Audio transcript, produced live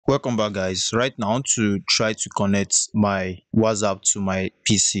Welcome back, guys. Right now, to try to connect my WhatsApp to my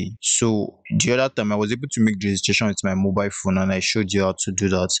PC. So the other time, I was able to make the registration with my mobile phone, and I showed you how to do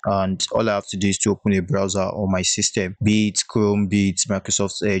that. And all I have to do is to open a browser on my system, be it Chrome, be it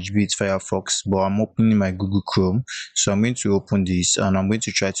Microsoft Edge, be it Firefox. But I'm opening my Google Chrome, so I'm going to open this, and I'm going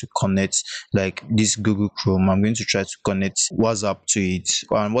to try to connect like this Google Chrome. I'm going to try to connect WhatsApp to it.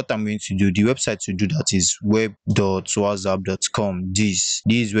 And what I'm going to do, the website to do that is web.whatsapp.com. This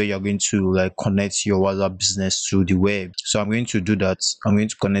is where you're going to like connect your WhatsApp business to the web. So I'm going to do that. I'm going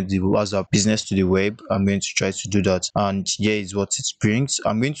to connect the WhatsApp business to the web. I'm going to try to do that. And here is what it brings.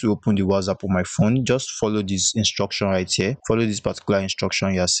 I'm going to open the WhatsApp on my phone. Just follow this instruction right here. Follow this particular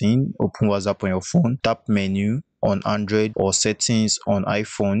instruction you're seeing. Open WhatsApp on your phone. Tap menu on Android or settings on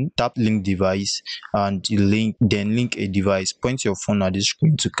iPhone, tap link device and link a device. Point your phone at the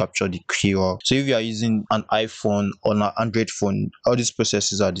screen to capture the QR. So if you are using an iPhone or an Android phone, all these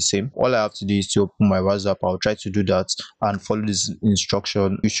processes are the same. All I have to do is to open my WhatsApp. I'll try to do that and follow this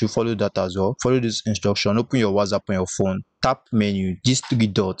instruction. You should follow that as well. Follow this instruction. Open your WhatsApp on your phone. Tap menu, these three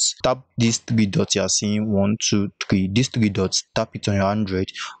dots. Tap these three dots you are seeing, 1, 2, 3. These three dots, tap it on your Android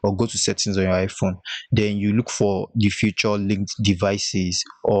or go to settings on your iPhone. Then you look for the feature linked devices,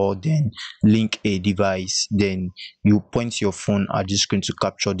 or then link a device. Then you point your phone at the screen to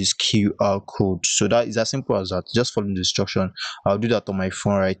capture this QR code. So that is as simple as that. Just follow the instruction. I'll do that on my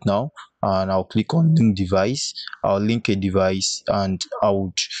phone right now, and I'll click on link device. I'll link a device and I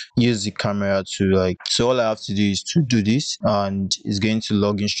would use the camera to so all I have to do is to do this, and it's going to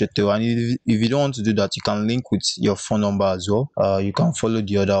log in straight away. And if you don't want to do that, you can link with your phone number as well. You can follow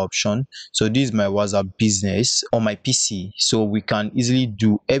the other option. So this is my WhatsApp business on my PC, so we can easily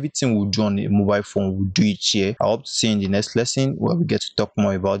do everything we do on a mobile phone. We'll do it here. I hope to see you in the next lesson where we get to talk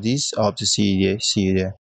more about this. I hope to see you there.